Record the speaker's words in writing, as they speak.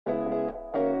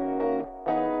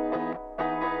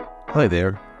Hi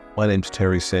there, my name's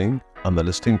Terry Singh. I'm the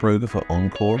listing broker for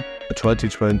Encore, a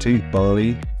 2020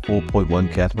 Bali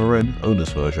 4.1 Catamaran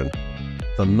owner's version.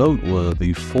 The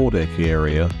noteworthy foredeck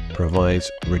area provides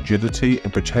rigidity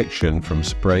and protection from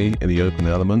spray in the open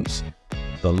elements.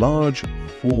 The large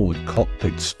forward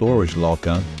cockpit storage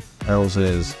locker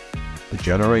houses the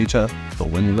generator, the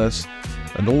windlass,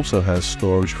 and also has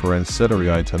storage for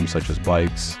ancillary items such as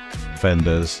bikes,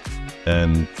 fenders,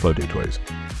 and floating toys.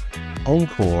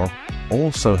 Encore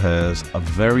also has a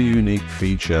very unique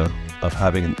feature of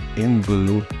having an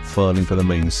in-boom furling for the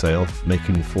mainsail,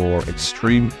 making for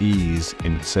extreme ease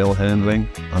in sail handling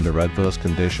under adverse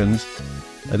conditions,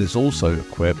 and is also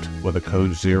equipped with a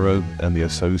Code Zero and the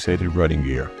associated running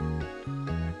gear.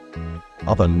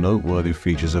 Other noteworthy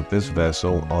features of this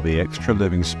vessel are the extra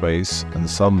living space and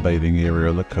sunbathing area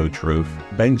on the coach roof,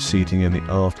 bench seating in the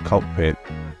aft cockpit,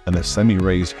 and a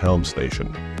semi-raised helm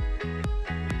station.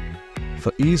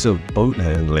 For ease of boat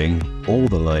handling, all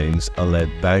the lanes are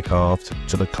led back aft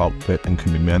to the cockpit and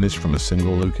can be managed from a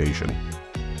single location.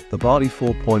 The Bali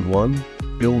 4.1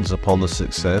 builds upon the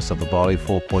success of the Bali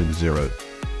 4.0.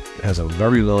 It has a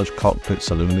very large cockpit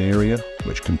saloon area,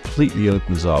 which completely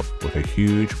opens up with a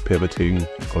huge pivoting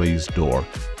glazed door.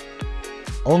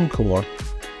 Encore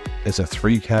is a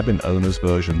 3-cabin owner's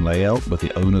version layout with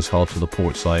the owner's hull to the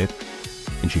port side,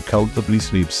 and she comfortably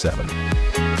sleeps 7.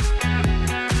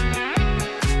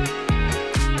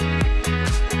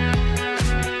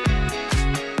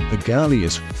 The galley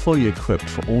is fully equipped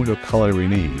for all your culinary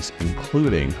needs,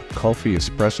 including coffee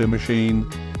espresso machine,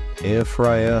 air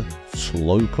fryer,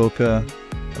 slow cooker,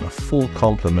 and a full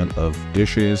complement of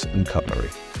dishes and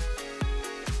cutlery.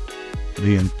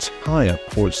 The entire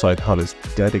portside hull is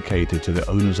dedicated to the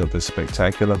owners of this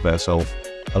spectacular vessel,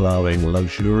 allowing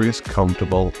luxurious,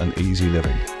 comfortable, and easy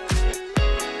living.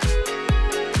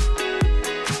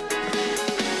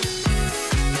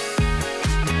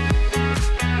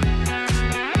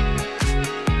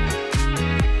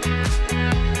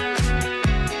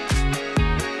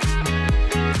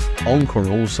 Encore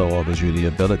also offers you the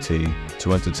ability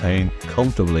to entertain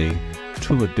comfortably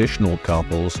 2 additional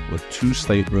couples with 2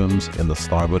 staterooms in the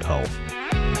starboard hull.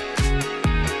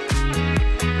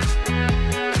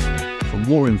 For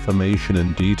more information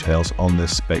and details on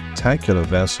this spectacular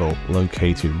vessel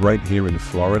located right here in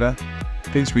Florida,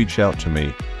 please reach out to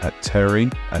me at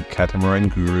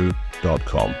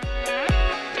terry@catamaranguru.com.